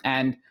Theory.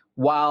 And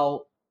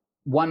while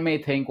one may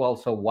think, well,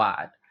 so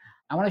what?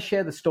 I want to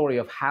share the story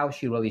of how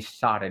she really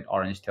started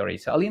Orange Theory.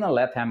 So Alina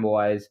Latham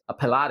was a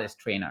Pilates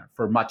trainer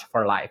for much of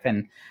her life.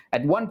 And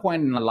at one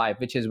point in her life,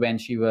 which is when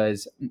she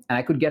was, and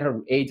I could get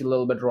her age a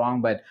little bit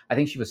wrong, but I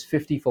think she was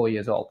 54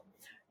 years old.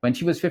 When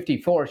she was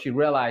 54, she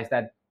realized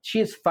that she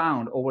has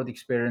found over the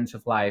experience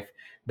of life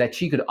that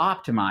she could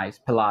optimize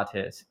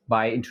Pilates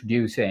by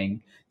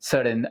introducing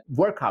certain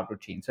workout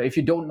routines. So if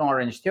you don't know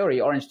Orange Theory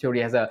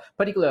has a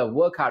particular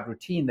workout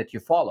routine that you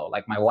follow.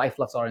 Like my wife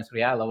loves Orange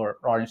Theory, I love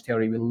Orange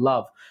Theory. We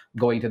love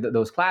going to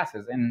those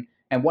classes.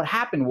 And what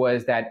happened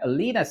was that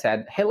Alina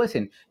said, hey,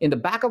 listen, in the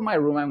back of my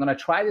room, I'm going to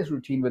try this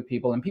routine with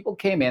people. And people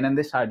came in and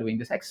they started doing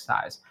this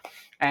exercise.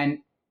 And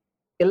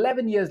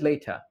 11 years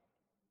later,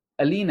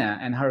 Alina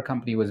and her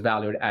company was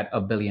valued at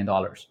 $1 billion.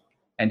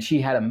 And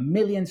she had 1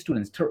 million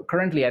students.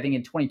 Currently, I think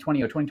in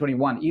 2020 or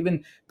 2021,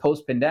 even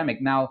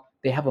post-pandemic, now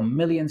they have 1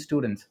 million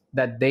students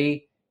that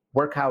they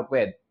work out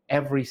with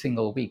every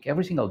single week,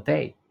 every single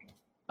day.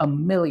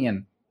 1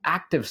 million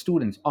active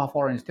students of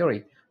Orange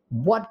Theory.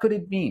 What could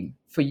it mean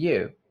for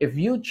you if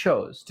you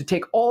chose to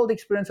take all the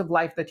experience of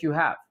life that you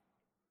have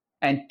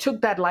and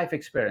took that life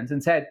experience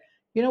and said,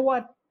 you know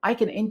what, I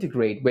can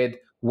integrate with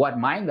what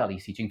Mindvalley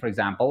is teaching, for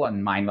example, on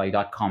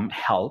mindvalley.com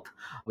health,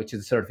 which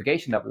is a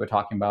certification that we were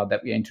talking about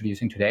that we are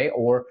introducing today,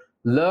 or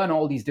learn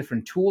all these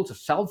different tools of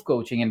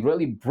self-coaching and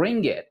really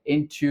bring it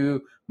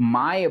into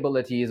my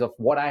abilities of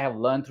what I have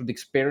learned through the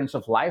experience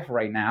of life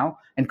right now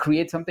and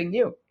create something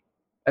new.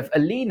 If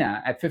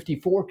Alina at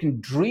 54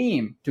 can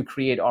dream to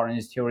create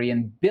Orange Theory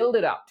and build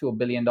it up to $1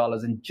 billion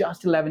in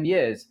just 11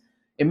 years,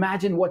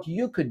 imagine what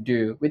you could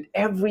do with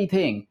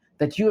everything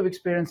that you have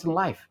experienced in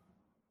life.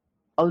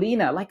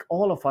 Alina, like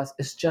all of us,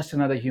 is just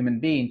another human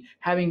being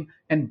having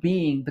and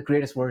being the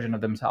greatest version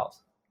of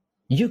themselves.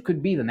 You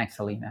could be the next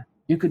Alina.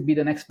 You could be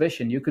the next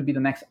Vision. You could be the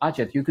next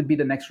Ajit. You could be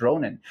the next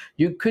Ronan.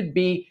 You could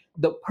be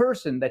the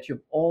person that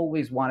you've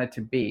always wanted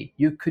to be.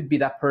 You could be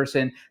that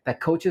person that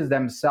coaches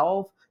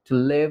themselves to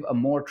live a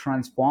more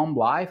transformed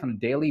life on a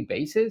daily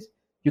basis.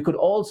 You could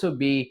also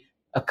be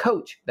a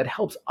coach that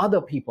helps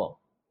other people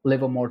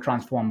live a more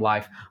transformed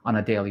life on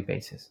a daily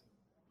basis.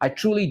 I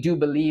truly do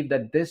believe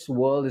that this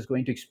world is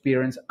going to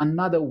experience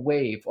another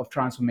wave of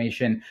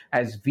transformation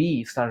as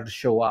we start to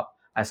show up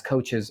as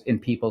coaches in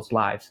people's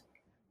lives.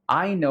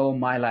 I know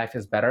my life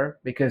is better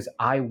because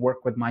I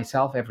work with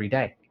myself every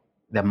day.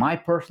 They're my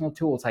personal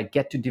tools. I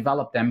get to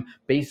develop them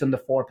based on the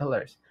 4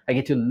 pillars. I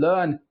get to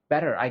learn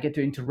better. I get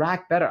to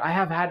interact better. I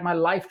have had my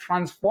life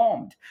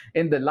transformed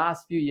in the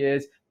last few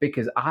years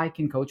because I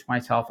can coach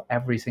myself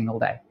every single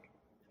day.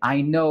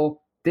 I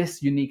know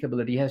this unique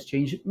ability has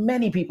changed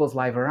many people's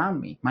lives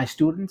around me, my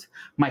students,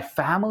 my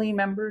family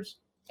members.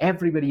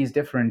 Everybody is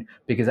different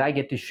because I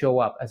get to show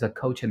up as a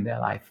coach in their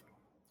life.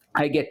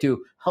 I get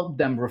to help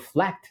them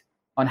reflect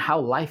on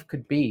how life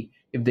could be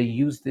if they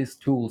use these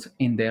tools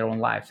in their own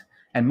lives.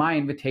 And my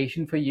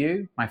invitation for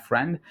you, my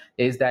friend,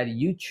 is that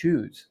you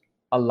choose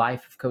a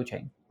life of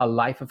coaching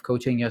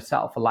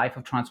yourself, a life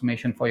of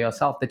transformation for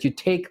yourself, that you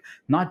take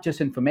not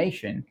just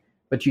information,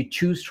 but you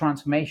choose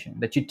transformation,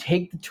 that you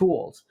take the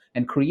tools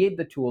and create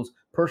the tools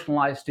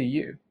personalized to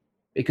you.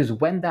 Because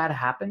when that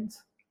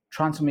happens,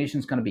 transformation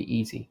is going to be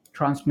easy.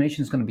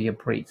 Transformation is going to be a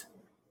breeze.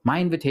 My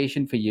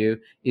invitation for you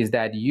is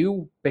that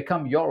you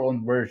become your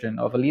own version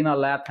of Alina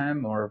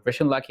Latham or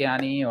Vishen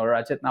Lakiani or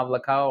Ajit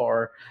Nawalkha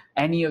or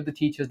any of the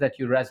teachers that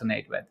you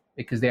resonate with,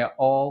 because they are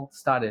all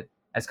started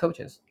as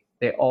coaches.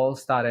 They all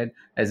started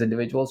as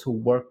individuals who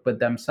work with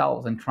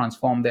themselves and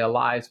transform their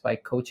lives by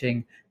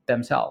coaching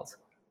themselves.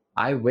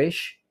 I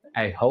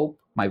hope,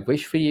 my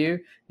wish for you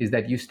is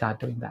that you start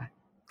doing that.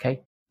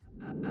 Okay?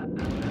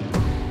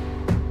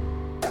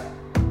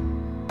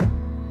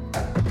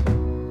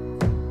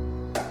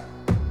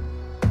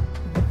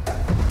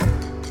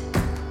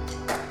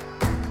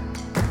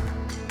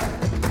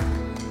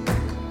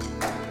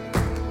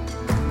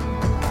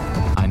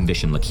 I'm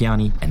Vishen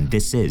Lakiani, and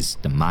this is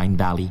the Mind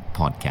Valley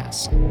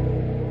Podcast.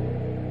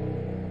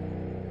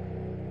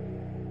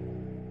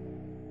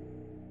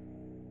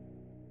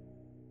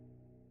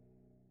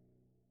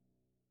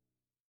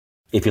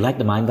 If you like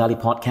the Mind Valley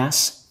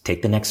Podcast,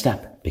 take the next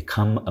step.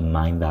 Become a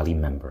Mind Valley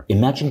member.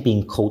 Imagine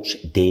being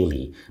coached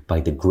daily by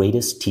the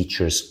greatest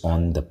teachers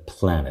on the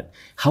planet.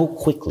 How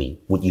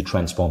quickly would you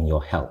transform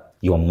your health,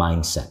 your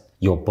mindset,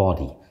 your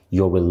body,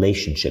 your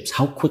relationships?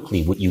 How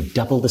quickly would you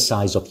double the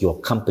size of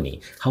your company?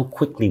 How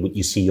quickly would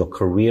you see your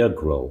career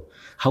grow?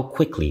 How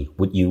quickly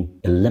would you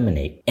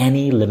eliminate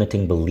any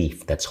limiting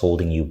belief that's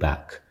holding you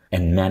back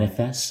and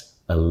manifest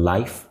a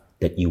life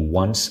that you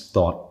once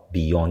thought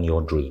beyond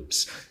your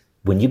dreams?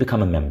 When you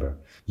become a member,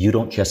 you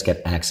don't just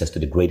get access to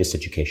the greatest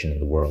education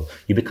in the world.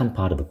 You become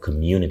part of a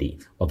community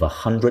of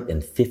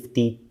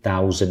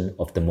 150,000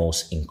 of the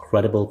most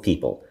incredible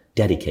people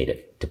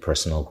dedicated to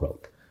personal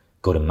growth.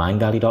 Go to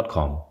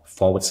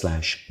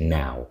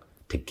mindvalley.com/now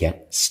to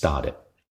get started.